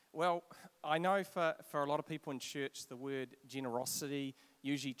Well, I know for a lot of people in church, the word generosity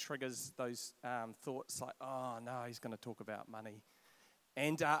usually triggers those thoughts like, oh, no, he's going to talk about money.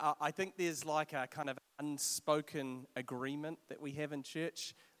 And I think there's like a kind of unspoken agreement that we have in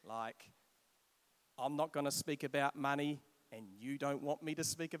church, like, I'm not going to speak about money and you don't want me to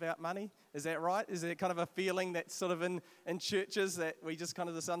speak about money. Is that right? Is there kind of a feeling that's sort of in churches that we just kind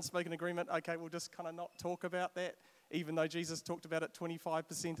of this unspoken agreement, okay, we'll just kind of not talk about that, even though Jesus talked about it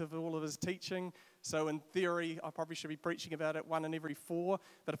 25% of all of his teaching. So in theory, I probably should be preaching about it 1 in every 4,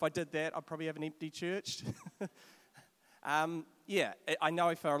 but if I did that, I'd probably have an empty church. I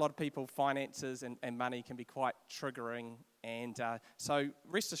know for a lot of people, finances and money can be quite triggering. And so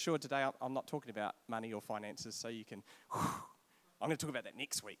rest assured today, I'm not talking about money or finances, so you can, I'm going to talk about that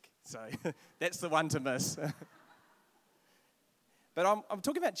next week. So that's the one to miss. But I'm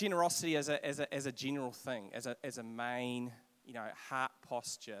talking about generosity as a general thing, as a main, heart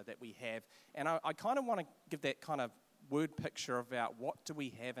posture that we have. And I kind of want to give that kind of word picture about what do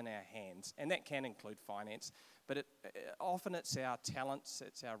we have in our hands. And that can include finance, but often it's our talents,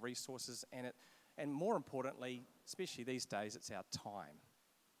 it's our resources, and more importantly, especially these days, it's our time.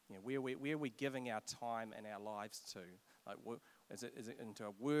 Where are we giving our time and our lives to? Like, is it into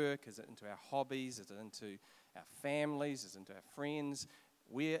our work? Is it into our hobbies? Is it into our families? Is it into our friends?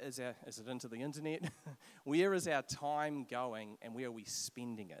 Is it into the internet? Where is our time going, and where are we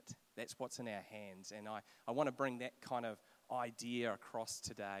spending it? That's what's in our hands. And I want to bring that kind of idea across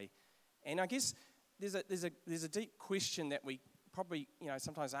today. And I guess there's a deep question that we probably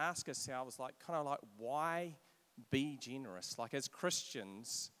sometimes ask ourselves, like why be generous? Like, as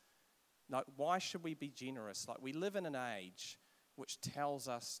Christians, like, why should we be generous? Like, we live in an age which tells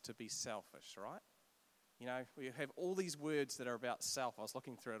us to be selfish, right? We have all these words that are about self. I was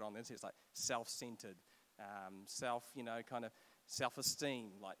looking through it on the internet. It's like self-centered, kind of self-esteem,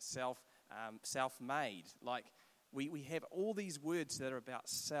 like self-made. Like, we have all these words that are about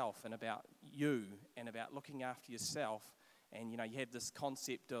self and about you and about looking after yourself. And, you have this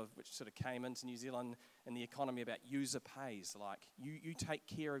concept of, which sort of came into New Zealand in the economy, about user pays. Like, you take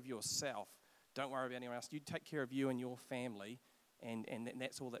care of yourself. Don't worry about anyone else. You take care of you and your family, and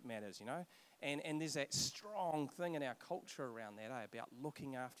that's all that matters, And there's that strong thing in our culture around that, about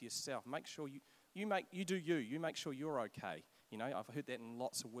looking after yourself. Make sure you do you. You make sure you're okay. I've heard that in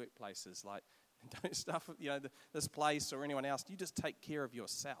lots of workplaces. Like, don't stuff, this place or anyone else. You just take care of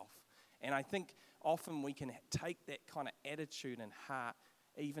yourself. And I think often we can take that kind of attitude and heart,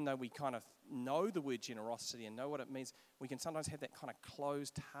 even though we kind of know the word generosity and know what it means, we can sometimes have that kind of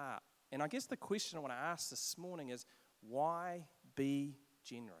closed heart. And I guess the question I want to ask this morning is, why be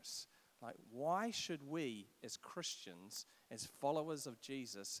generous? Like, why should we as Christians, as followers of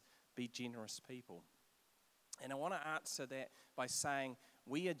Jesus, be generous people? And I want to answer that by saying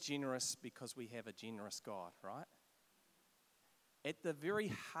we are generous because we have a generous God, right? At the very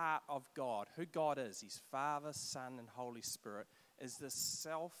heart of God, who God is, He's Father, Son, and Holy Spirit, is this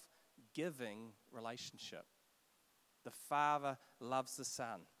self-giving relationship. The Father loves the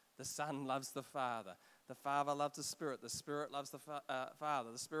Son loves the Father loves the Spirit loves the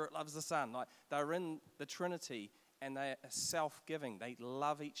Father, the Spirit loves the Son. Like, they're in the Trinity, and they are self-giving. They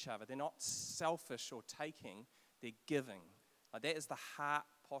love each other. They're not selfish or taking, they're giving. Like, that is the heart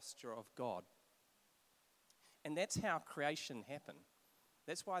posture of God. And that's how creation happened.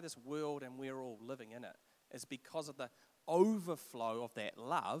 That's why this world and we're all living in it is because of the overflow of that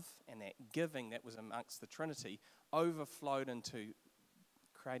love and that giving that was amongst the Trinity overflowed into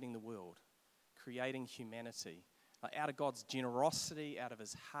creating the world, creating humanity. Like, out of God's generosity, out of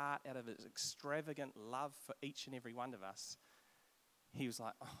His heart, out of His extravagant love for each and every one of us, He was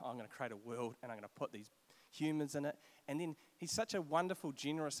like, I'm going to create a world and I'm going to put these humans in it. And then He's such a wonderful,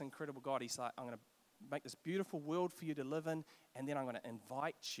 generous, incredible God. He's like, I'm going to make this beautiful world for you to live in, and then I'm going to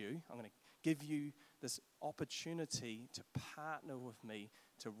invite you, I'm going to give you this opportunity to partner with me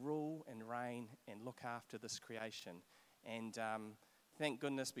to rule and reign and look after this creation. And thank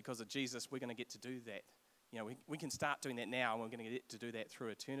goodness, because of Jesus, we're going to get to do that. We can start doing that now, and we're going to get to do that through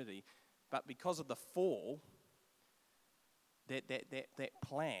eternity. But because of the fall, that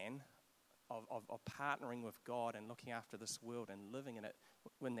plan of partnering with God and looking after this world and living in it,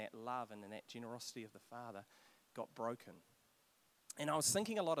 when that love and that generosity of the Father got broken. And I was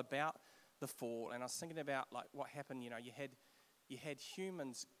thinking a lot about the fall, and I was thinking about, like, what happened. You had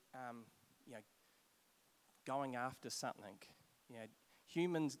humans, going after something.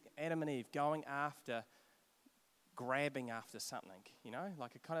 Humans, Adam and Eve, going after, grabbing after something.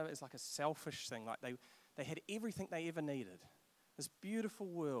 Like, it's like a selfish thing. Like, they had everything they ever needed. This beautiful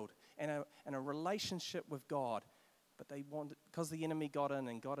world and a relationship with God, but they wanted, because the enemy got in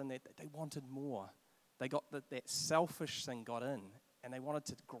there, they wanted more. They got that selfish thing got in, and they wanted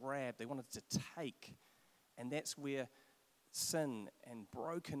to grab, they wanted to take. And that's where sin and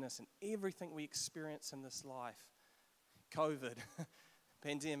brokenness and everything we experience in this life, COVID,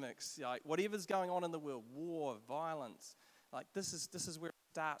 pandemics, like whatever's going on in the world, war, violence, like this is where it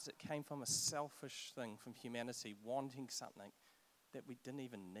starts. It came from a selfish thing from humanity, wanting something that we didn't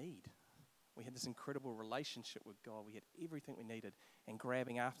even need. We had this incredible relationship with God. We had everything we needed and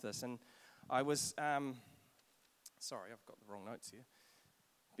grabbing after this. And I was, sorry, I've got the wrong notes here.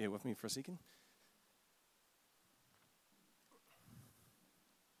 Bear with me for a second.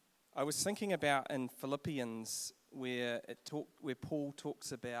 I was thinking about in Philippians where Paul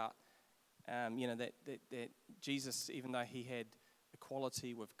talks about, that Jesus, even though he had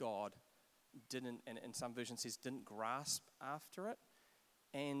equality with God, didn't, and in some versions says, didn't grasp after it.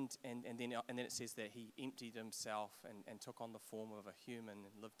 And then it says that he emptied himself and took on the form of a human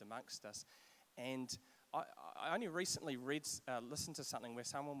and lived amongst us. And I only recently listened to something where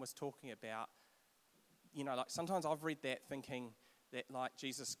someone was talking about, like sometimes I've read that thinking that like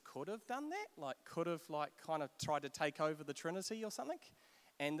Jesus could have done that, like could have like kind of tried to take over the Trinity or something.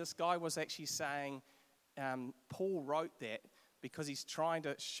 And this guy was actually saying, Paul wrote that because he's trying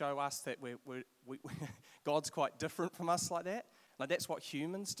to show us that we God's quite different from us like that. Like that's what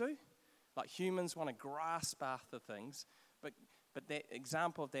humans do. Like humans want to grasp after things, but that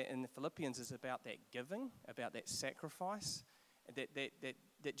example of that in the Philippians is about that giving, about that sacrifice.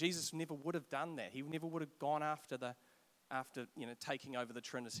 That Jesus never would have done that. He never would have gone after taking over the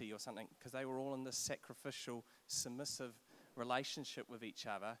Trinity or something, because they were all in this sacrificial, submissive relationship with each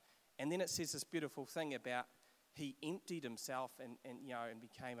other. And then it says this beautiful thing about he emptied himself and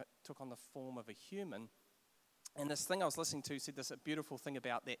took on the form of a human. And this thing I was listening to said this a beautiful thing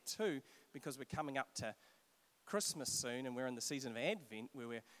about that too, because we're coming up to Christmas soon, and we're in the season of Advent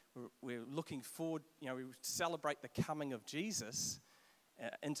where we're looking forward. We celebrate the coming of Jesus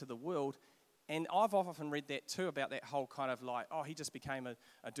into the world. And I've often read that too, about that whole kind of like, he just became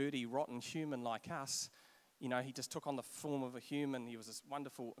a dirty, rotten human like us. He just took on the form of a human. He was this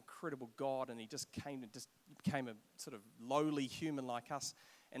wonderful, incredible God, and he just became a sort of lowly human like us.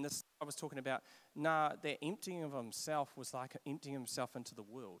 And this I was talking about, that emptying of himself was like emptying himself into the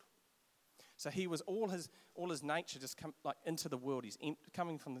world. So he was all his nature just come like into the world. He's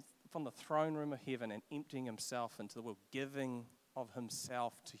coming from the throne room of heaven and emptying himself into the world, giving of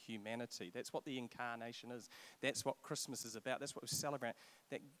himself to humanity. That's what the incarnation is. That's what Christmas is about. That's what we celebrate.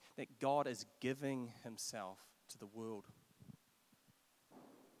 That God is giving himself to the world.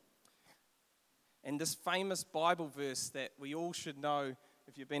 And this famous Bible verse that we all should know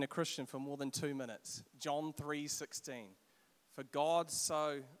if you've been a Christian for more than 2 minutes, John 3:16. For God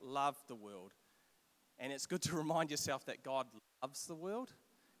so loved the world. And it's good to remind yourself that God loves the world,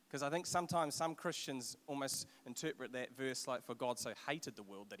 because I think sometimes some Christians almost interpret that verse like, for God so hated the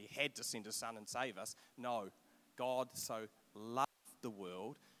world that he had to send his son and save us. No, God so loved the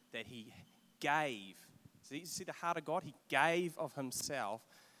world that he gave. So you see the heart of God? He gave of himself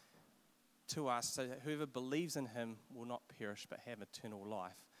to us so that whoever believes in him will not perish but have eternal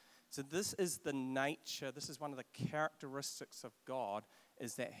life. So this is the nature, this is one of the characteristics of God,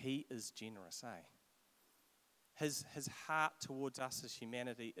 is that he is generous, His heart towards us as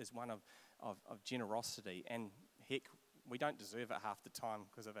humanity is one of generosity. And heck, we don't deserve it half the time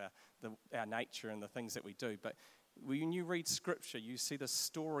because of our nature and the things that we do. But when you read Scripture, you see the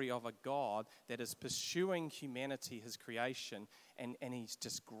story of a God that is pursuing humanity, his creation, and he's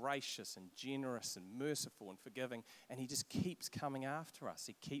just gracious and generous and merciful and forgiving, and he just keeps coming after us.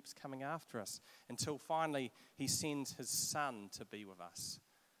 He keeps coming after us until finally he sends his son to be with us.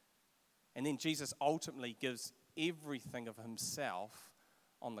 And then Jesus ultimately gives everything of himself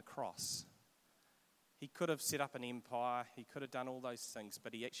on the cross. He could have set up an empire, he could have done all those things,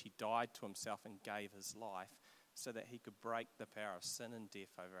 but he actually died to himself and gave his life so that he could break the power of sin and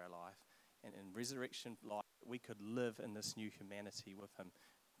death over our life. And in resurrection life, we could live in this new humanity with him.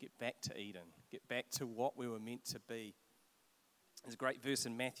 Get back to Eden. Get back to what we were meant to be. There's a great verse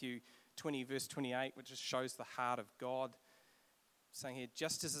in Matthew 20, verse 28, which just shows the heart of God. Saying here,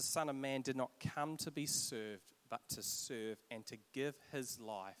 just as the Son of Man did not come to be served, but to serve and to give his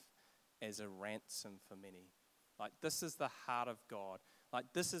life as a ransom for many. Like, this is the heart of God. Like,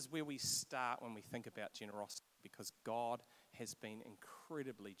 this is where we start when we think about generosity, because God has been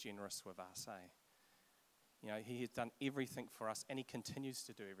incredibly generous with us, he has done everything for us, and he continues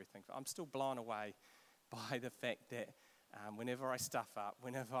to do everything for us. I'm still blown away by the fact that whenever I stuff up,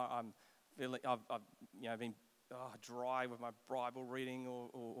 whenever I'm feeling, I've been dry with my Bible reading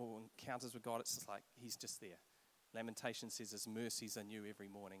or encounters with God, it's just like he's just there. Lamentation says his mercies are new every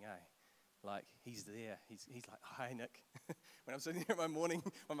morning, eh? Like, he's there. He's like, "Hey, Nick." When I'm sitting there in my morning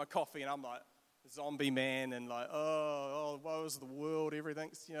with my coffee and I'm like, zombie man, and like, woe's the world,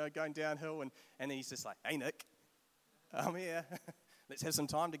 everything's, going downhill. And he's just like, "Hey, Nick, I'm here. Let's have some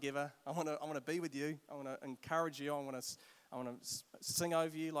time together. I want to be with you. I want to encourage you. I want to sing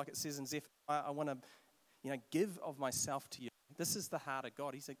over you, like it says in Zephaniah. I want to, give of myself to you." This is the heart of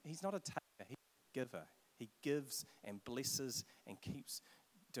God. He's not a taker. He's a giver. He gives and blesses and keeps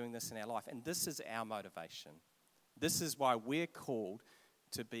doing this in our life. And this is our motivation. This is why we're called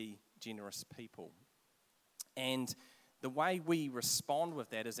to be generous people. And the way we respond with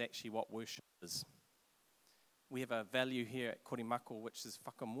that is actually what worship is. We have a value here at Korimako, which is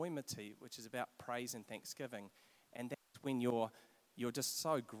whakamoemiti, which is about praise and thanksgiving. And that's when you're just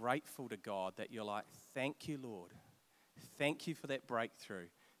so grateful to God that you're like, "Thank you, Lord. Thank you for that breakthrough.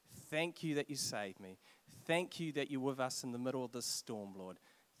 Thank you that you saved me. Thank you that you're with us in the middle of this storm, Lord.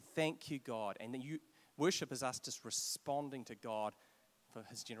 Thank you, God." And worship is us just responding to God for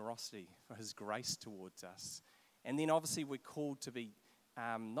his generosity, for his grace towards us. And then obviously we're called to be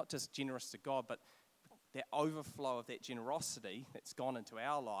not just generous to God, but that overflow of that generosity that's gone into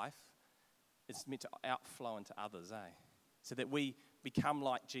our life is meant to outflow into others, eh? So that we become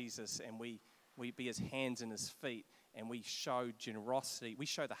like Jesus and we be his hands and his feet, and we show generosity. We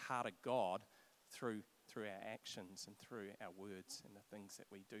show the heart of God through our actions and through our words and the things that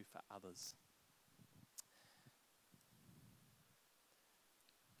we do for others.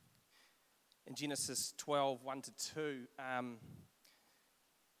 In Genesis 12, 1-2,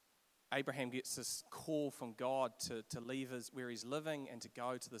 Abraham gets this call from God to leave where he's living and to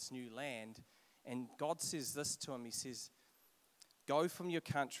go to this new land. And God says this to him. He says, "Go from your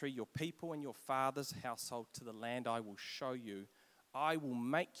country, your people, and your father's household to the land I will show you. I will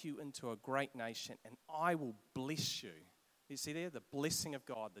make you into a great nation, and I will bless you." You see there? The blessing of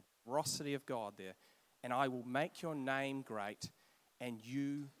God, the generosity of God there. "And I will make your name great, and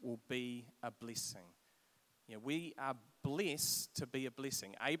you will be a blessing." We are blessed to be a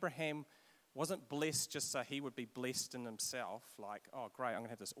blessing. Abraham wasn't blessed just so he would be blessed in himself, like, "Oh, great, I'm going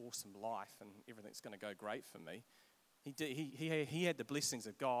to have this awesome life, and everything's going to go great for me." He had the blessings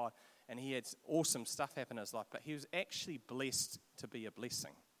of God, and he had awesome stuff happen in his life, but he was actually blessed to be a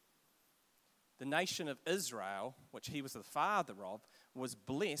blessing. The nation of Israel, which he was the father of, was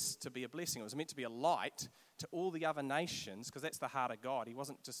blessed to be a blessing. It was meant to be a light to all the other nations, because that's the heart of God. He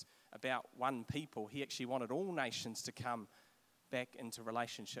wasn't just about one people. He actually wanted all nations to come back into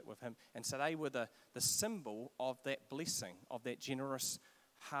relationship with him. And so they were the symbol of that blessing, of that generous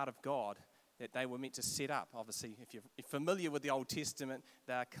heart of God that they were meant to set up. Obviously, if you're familiar with the Old Testament,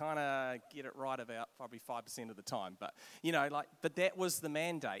 they kind of get it right about probably 5% of the time. But, but that was the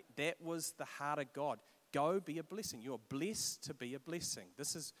mandate. That was the heart of God. Go be a blessing. You're blessed to be a blessing.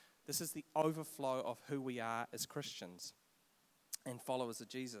 This is the overflow of who we are as Christians and followers of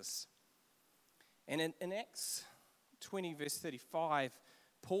Jesus. And in Acts 20, verse 35,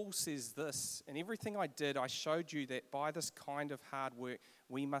 Paul says this, "In everything I did, I showed you that by this kind of hard work,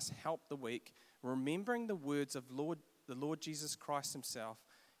 we must help the weak, remembering the words of the Lord Jesus Christ himself.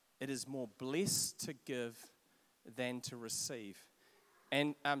 It is more blessed to give than to receive."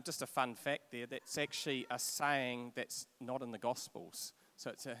 And just a fun fact there, that's actually a saying that's not in the Gospels.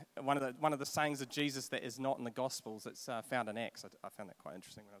 So it's one of the sayings of Jesus that is not in the Gospels. It's found in Acts. I found that quite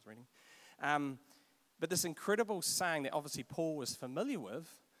interesting when I was reading. But this incredible saying that obviously Paul was familiar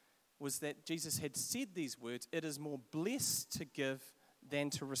with was that Jesus had said these words, "It is more blessed to give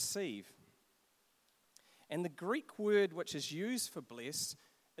than to receive." And the Greek word which is used for bless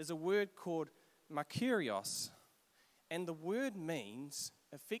is a word called makarios. And the word means,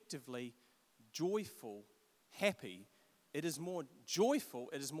 effectively, joyful, happy. It is more joyful,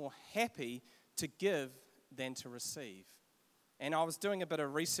 it is more happy to give than to receive. And I was doing a bit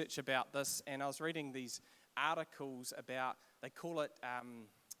of research about this, and I was reading these articles about, they call it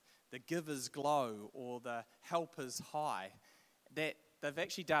the giver's glow or the helper's high, that they've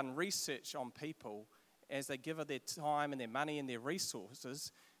actually done research on people as they give of their time and their money and their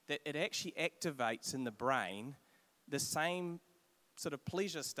resources, that it actually activates in the brain the same sort of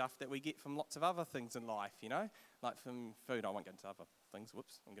pleasure stuff that we get from lots of other things in life, like from food. I won't get into other things.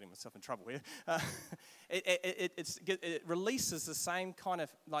 Whoops, I'm getting myself in trouble here. It releases the same kind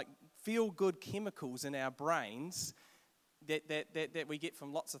of like feel-good chemicals in our brains that we get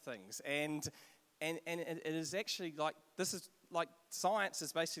from lots of things, and it is actually like, this is like science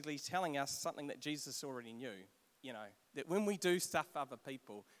is basically telling us something that Jesus already knew. That when we do stuff for other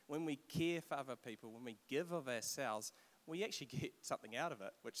people, when we care for other people, when we give of ourselves, we actually get something out of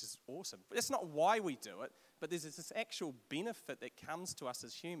it, which is awesome. But that's not why we do it, But there's this actual benefit that comes to us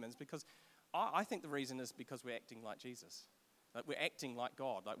as humans because I think the reason is because we're acting like Jesus. Like we're acting like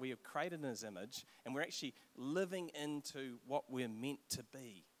God. Like we are created in His image and we're actually living into what we're meant to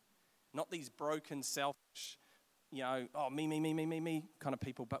be. Not these broken, selfish, me kind of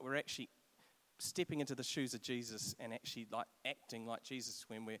people, but we're actually stepping into the shoes of Jesus and actually like acting like Jesus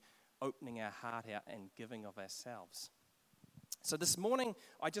when we're opening our heart out and giving of ourselves. So this morning,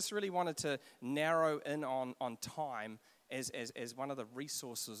 I just really wanted to narrow in on time as one of the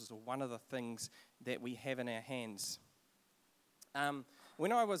resources or one of the things that we have in our hands.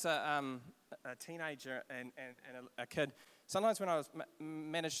 When I was a teenager and a kid, sometimes when I was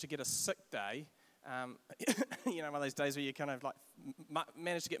managed to get a sick day, one of those days where you kind of like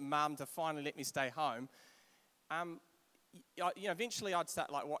managed to get mum to finally let me stay home, eventually I'd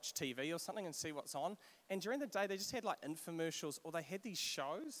start like watch TV or something and see what's on. And during the day, they just had like infomercials, or they had these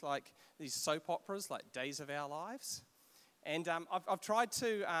shows, like these soap operas, like Days of Our Lives. And I've tried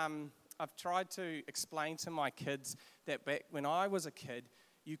to explain to my kids that back when I was a kid,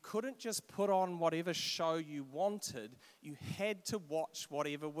 you couldn't just put on whatever show you wanted. You had to watch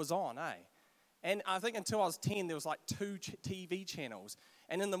whatever was on, eh? And I think until I was 10, there was like 2 TV channels.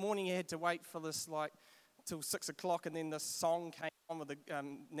 And in the morning, you had to wait for this like till 6 o'clock, and then the song came on with the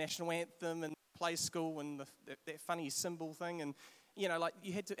national anthem and play school and that funny symbol thing. And, you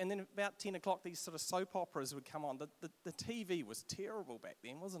had to, and then about 10 o'clock, these sort of soap operas would come on. The TV was terrible back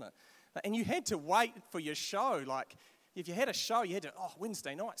then, wasn't it? And you had to wait for your show. Like, if you had a show, you had to,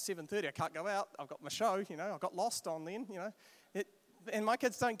 Wednesday night, 7:30, I can't go out. I've got my show, I got Lost on then, And my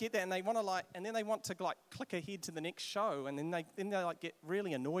kids don't get that, and they want to and then they want to click ahead to the next show, and then they get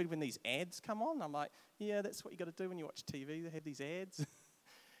really annoyed when these ads come on. I'm like, yeah, that's what you got to do when you watch TV. They have these ads.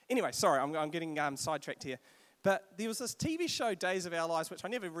 Anyway, sorry, I'm getting sidetracked here. But there was this TV show, Days of Our Lives, which I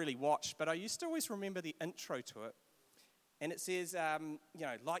never really watched, but I used to always remember the intro to it. And it says,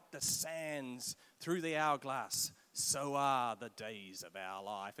 like the sands through the hourglass, so are the days of our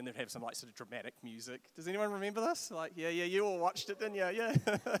life. And they'd have some sort of dramatic music. Does anyone remember this? Yeah, you all watched it, didn't you? Yeah.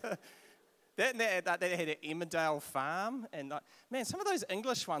 That had an Emmerdale Farm. And some of those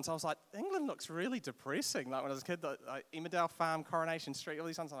English ones, I was like, England looks really depressing. Like when I was a kid, like Emmerdale Farm, Coronation Street, all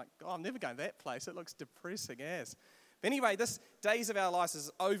these ones, I'm like, God, I'm never going to that place. It looks depressing as. But anyway, this Days of Our Lives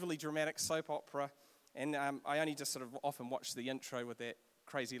is overly dramatic soap opera. And I only just sort of often watch the intro with that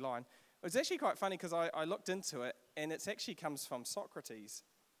crazy line. It was actually quite funny because I looked into it, and it actually comes from Socrates.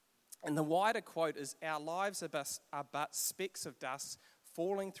 And the wider quote is, our lives are but specks of dust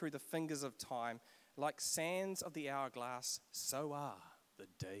falling through the fingers of time. Like sands of the hourglass, so are the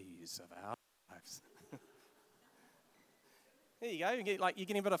days of our lives. There you go. You're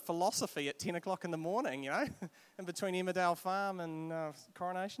getting a bit of philosophy at 10 o'clock in the morning, in between Emmerdale Farm and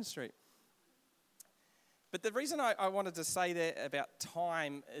Coronation Street. But the reason I wanted to say that about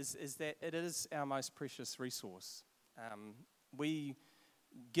time is that it is our most precious resource. We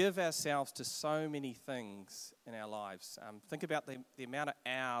give ourselves to so many things in our lives. Think about the amount of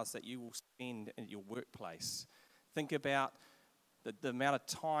hours that you will spend at your workplace. Think about the amount of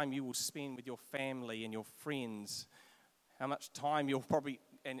time you will spend with your family and your friends. How much time you'll probably,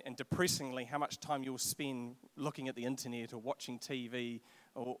 and depressingly, how much time you'll spend looking at the internet or watching TV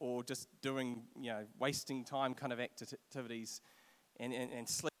or just doing, wasting time kind of activities and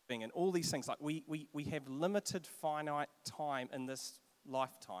sleeping and all these things. Like we have limited, finite time in this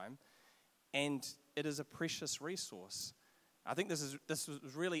lifetime, and it is a precious resource. I think this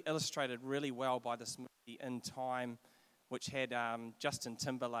was really illustrated really well by this movie In Time, which had Justin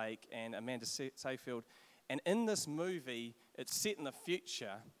Timberlake and Amanda Seyfried. And in this movie, it's set in the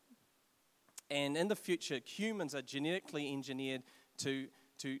future, and in the future, humans are genetically engineered to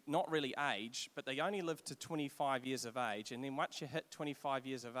not really age, but they only live to 25 years of age. And then once you hit 25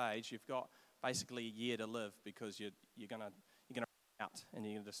 years of age, you've got basically a year to live because you're gonna run out and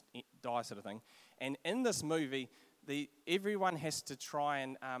you're gonna just die, sort of thing. And in this movie, everyone has to try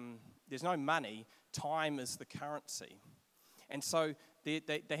and there's no money. Time is the currency, and so they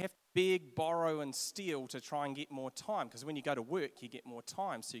have to beg, borrow, and steal to try and get more time. Because when you go to work, you get more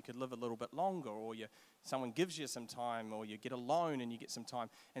time, so you could live a little bit longer, or someone gives you some time, or you get a loan and you get some time.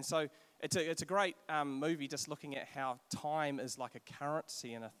 And so it's a great movie just looking at how time is like a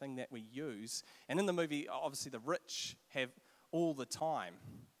currency and a thing that we use. And in the movie, obviously the rich have all the time.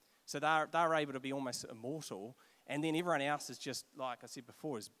 So they're able to be almost immortal. And then everyone else is just, like I said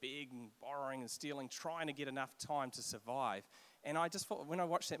before, is begging, borrowing and stealing, trying to get enough time to survive. And I just thought, when I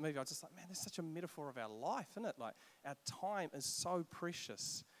watched that movie, I was just like, man, that's such a metaphor of our life, isn't it? Like, our time is so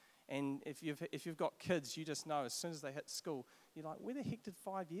precious. And if you've got kids, you just know as soon as they hit school, you're like, where the heck did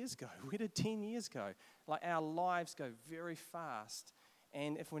 5 years go? Where did 10 years go? Like, our lives go very fast.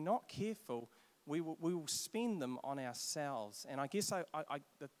 And if we're not careful, we will spend them on ourselves. And I guess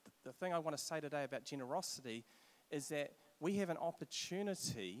the thing I want to say today about generosity is that we have an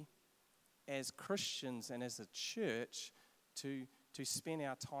opportunity as Christians and as a church to spend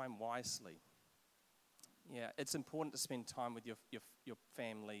our time wisely. Yeah, it's important to spend time with your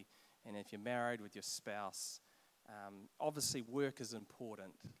family, and if you're married, with your spouse. Obviously, work is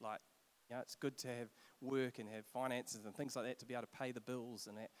important. Like, you know, it's good to have work and have finances and things like that to be able to pay the bills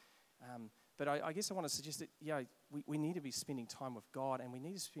and that. But I guess I want to suggest that, you know, we need to be spending time with God, and we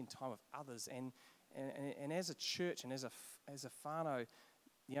need to spend time with others. And as a church and as a whānau,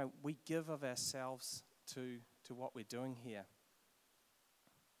 you know, we give of ourselves to what we're doing here.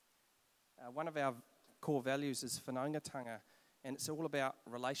 One of our core values is whanaungatanga, and it's all about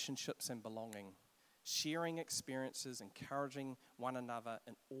relationships and belonging, sharing experiences, encouraging one another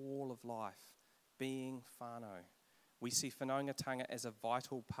in all of life, being whānau. We see whanaungatanga as a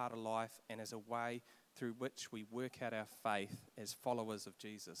vital part of life and as a way through which we work out our faith as followers of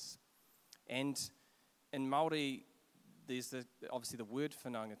Jesus. And in Māori, there's obviously the word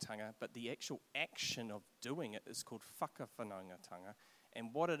whanaungatanga, but the actual action of doing it is called whakawhanaungatanga.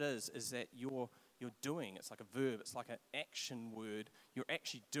 And what it is that you're doing, it's like a verb, it's like an action word. You're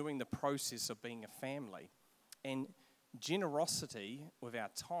actually doing the process of being a family. And generosity with our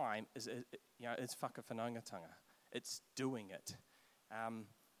time is whakawhanaungatanga. It's doing it.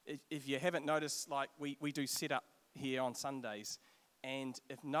 If you haven't noticed, like we do set up here on Sundays, and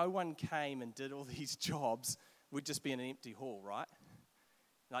if no one came and did all these jobs, we'd just be in an empty hall, right?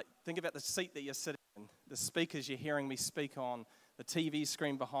 Like, think about the seat that you're sitting in, the speakers you're hearing me speak on, the TV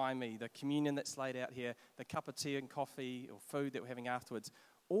screen behind me, the communion that's laid out here, the cup of tea and coffee or food that we're having afterwards.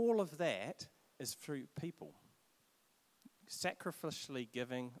 All of that is through people sacrificially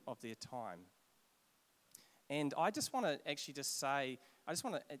giving of their time. And I just want to actually just say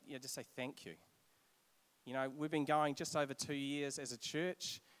thank you. You know, we've been going just over 2 years as a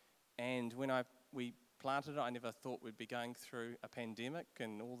church, and when we planted it, I never thought we'd be going through a pandemic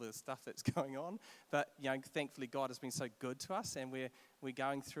and all the stuff that's going on. But, you know, thankfully God has been so good to us, and we're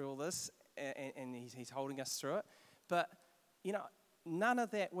going through all this, and he's holding us through it. But, you know, none of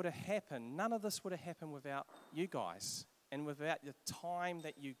that would have happened. None of this would have happened without you guys and without the time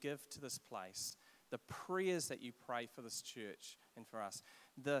that you give to this place, the prayers that you pray for this church and for us,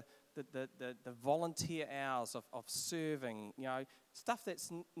 the volunteer hours of serving, you know, stuff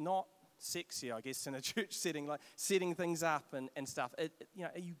that's not sexy, I guess, in a church setting, like setting things up and stuff. You know,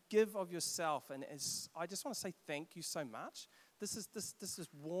 you give of yourself, and I just want to say thank you so much. This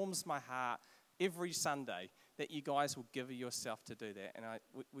just warms my heart every Sunday that you guys will give of yourself to do that. And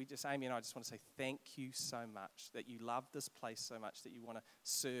Amy and I just want to say thank you so much that you love this place so much that you want to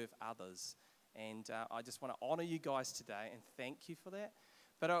serve others. And I just want to honour you guys today and thank you for that.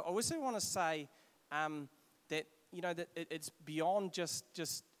 But I also want to say that, you know, that it's beyond just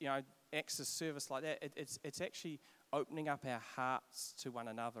you know, acts of service like that. It's actually opening up our hearts to one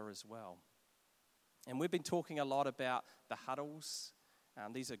another as well. And we've been talking a lot about the huddles.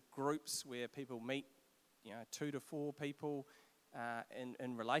 These are groups where people meet, you know, 2 to 4 people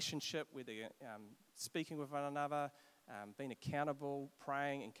in relationship, where they're speaking with one another, being accountable,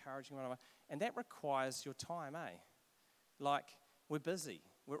 praying, encouraging one another. And that requires your time, eh? Like, we're busy.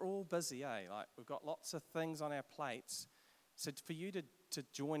 We're all busy, eh? Like, we've got lots of things on our plates. So for you to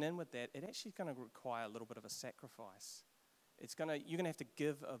join in with that, it actually is going to require a little bit of a sacrifice. You're going to have to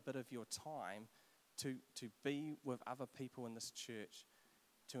give a bit of your time to be with other people in this church,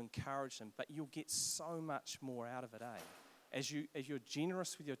 to encourage them. But you'll get so much more out of it, eh? As you're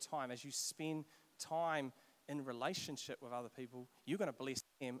generous with your time, as you spend time in relationship with other people, you're going to bless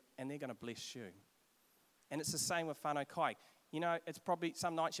them and they're going to bless you. And it's the same with whānau kai. You know, it's probably,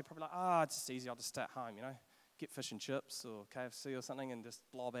 some nights you're probably like, it's easy, I'll just stay at home, you know, get fish and chips or KFC or something and just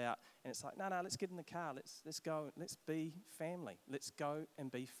blob out. And it's like, no, let's get in the car, let's go, let's be family. Let's go and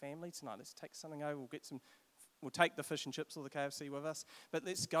be family tonight. Let's take something over, we'll take the fish and chips or the KFC with us, but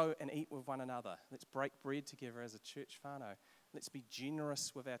let's go and eat with one another. Let's break bread together as a church whānau. Let's be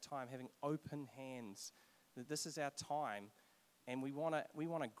generous with our time, having open hands. That this is our time, and we want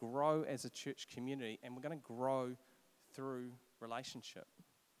to grow as a church community, and we're going to grow through relationship.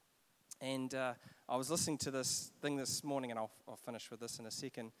 And I was listening to this thing this morning, and I'll finish with this in a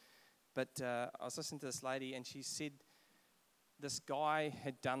second. But I was listening to this lady, and she said this guy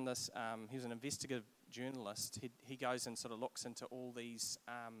had done this. He was an investigative journalist. He goes and sort of looks into all these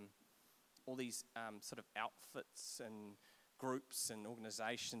sort of outfits and groups and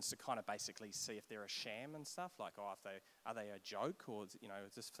organizations to kind of basically see if they're a sham and stuff, like, are they a joke, or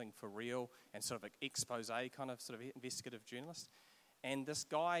is this thing for real, and sort of an expose kind of sort of investigative journalist. And this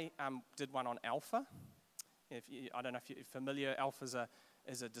guy did one on Alpha. I don't know if you're familiar. Alpha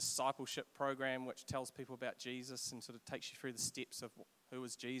is a discipleship program which tells people about Jesus and sort of takes you through the steps of who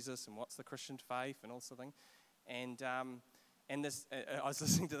is Jesus and what's the Christian faith and all sort of thing. And this, I was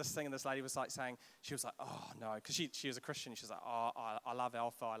listening to this thing, and this lady was like saying, she was like, oh no, because she was a Christian. She was like, oh, I love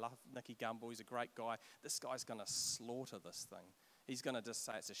Alpha, I love Nicky Gumbel, he's a great guy. This guy's going to slaughter this thing. He's going to just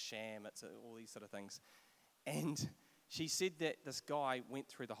say it's a sham, all these sort of things. And she said that this guy went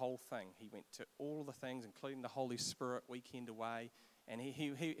through the whole thing. He went to all the things, including the Holy Spirit weekend away. And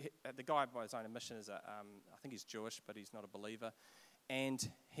the guy by his own admission is I think he's Jewish, but he's not a believer.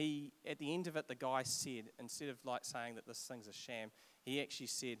 And at the end of it, the guy said, instead of like saying that this thing's a sham, he actually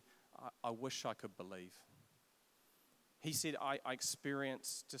said, I wish I could believe. He said, I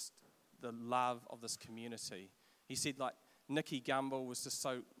experienced just the love of this community. He said, like, Nicky Gumbel was just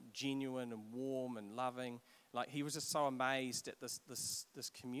so genuine and warm and loving. Like, he was just so amazed at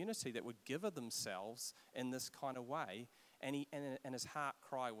this community that would give of themselves in this kind of way. And his heart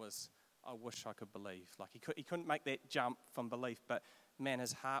cry was, I wish I could believe. Like, he couldn't make that jump from belief, but man,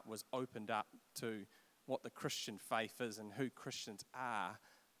 his heart was opened up to what the Christian faith is and who Christians are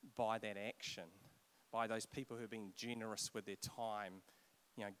by that action, by those people who are being generous with their time,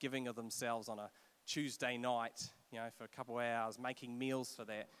 giving of themselves on a Tuesday night, for a couple of hours, making meals for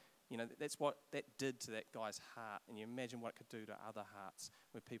that. That's what that did to that guy's heart. And you imagine what it could do to other hearts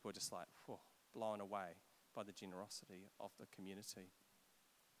where people are just like, blown away by the generosity of the community.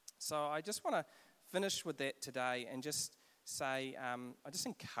 So I just want to finish with that today and just say, I just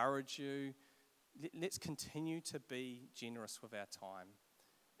encourage you, let's continue to be generous with our time.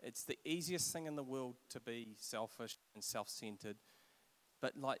 It's the easiest thing in the world to be selfish and self-centered.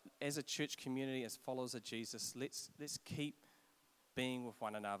 But like as a church community, as followers of Jesus, let's keep being with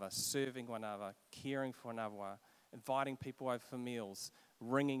one another, serving one another, caring for one another, inviting people over for meals,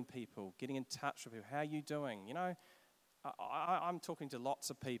 ringing people, getting in touch with people. How are you doing? I'm talking to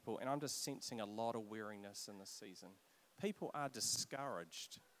lots of people, and I'm just sensing a lot of weariness in this season. People are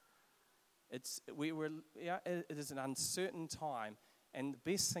discouraged. It is an uncertain time, and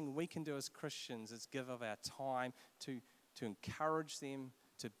the best thing we can do as Christians is give of our time to encourage them,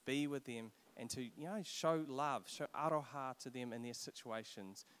 to be with them, and to show love, show aroha to them in their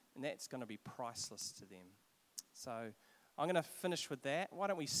situations, and that's going to be priceless to them. So I'm going to finish with that. Why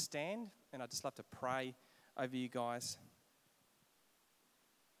don't we stand, and I'd just love to pray over you guys.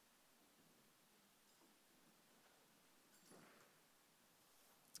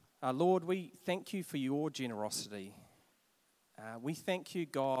 Lord, we thank you for your generosity. We thank you,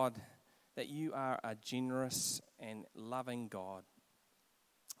 God, that you are a generous and loving God.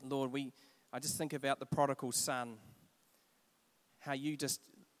 Lord, I just think about the prodigal son, how you just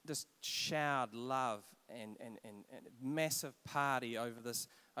showered love and massive party over this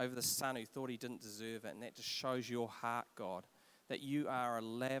son who thought he didn't deserve it. And that just shows your heart, God, that you are a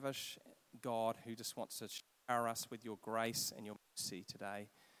lavish God who just wants to shower us with your grace and your mercy today.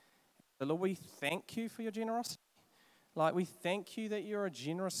 So Lord, we thank you for your generosity. Like, we thank you that you're a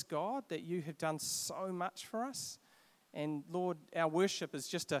generous God, that you have done so much for us. And Lord, our worship is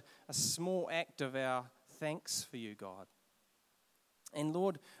just a small act of our thanks for you, God. And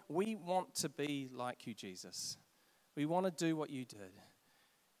Lord, we want to be like you, Jesus. We want to do what you did.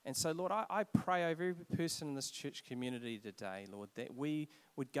 And so, Lord, I pray over every person in this church community today, Lord, that we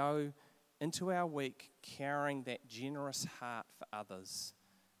would go into our week carrying that generous heart for others,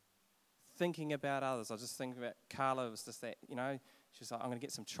 thinking about others. I was just thinking about Carla. It was just that, she's like, I'm going to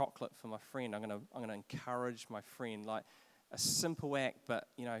get some chocolate for my friend. I'm going to encourage my friend. Like a simple act, but,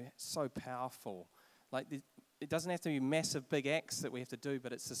 so powerful. Like it doesn't have to be massive, big acts that we have to do,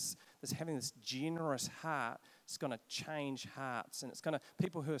 but it's this having this generous heart. It's going to change hearts, and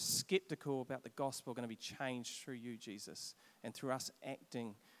people who are skeptical about the gospel are going to be changed through you, Jesus, and through us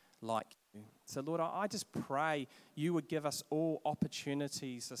acting like you. So, Lord, I just pray you would give us all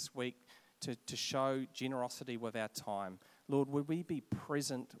opportunities this week to show generosity with our time. Lord, would we be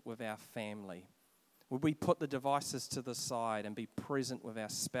present with our family? Would we put the devices to the side and be present with our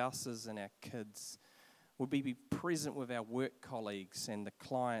spouses and our kids? Would we be present with our work colleagues and the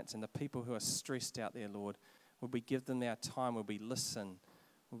clients and the people who are stressed out there, Lord? Would we give them our time? Would we listen?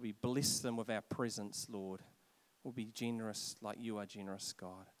 Would we bless them with our presence, Lord? Would we be generous like you are generous,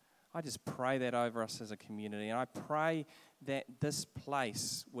 God? I just pray that over us as a community. And I pray that this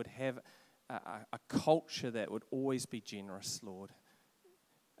place would have a culture that would always be generous, Lord.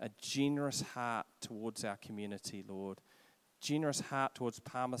 A generous heart towards our community, Lord. generous heart towards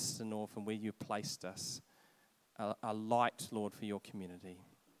Palmerston North and where you placed us, a light, Lord, for your community.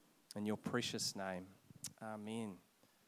 In your precious name, amen.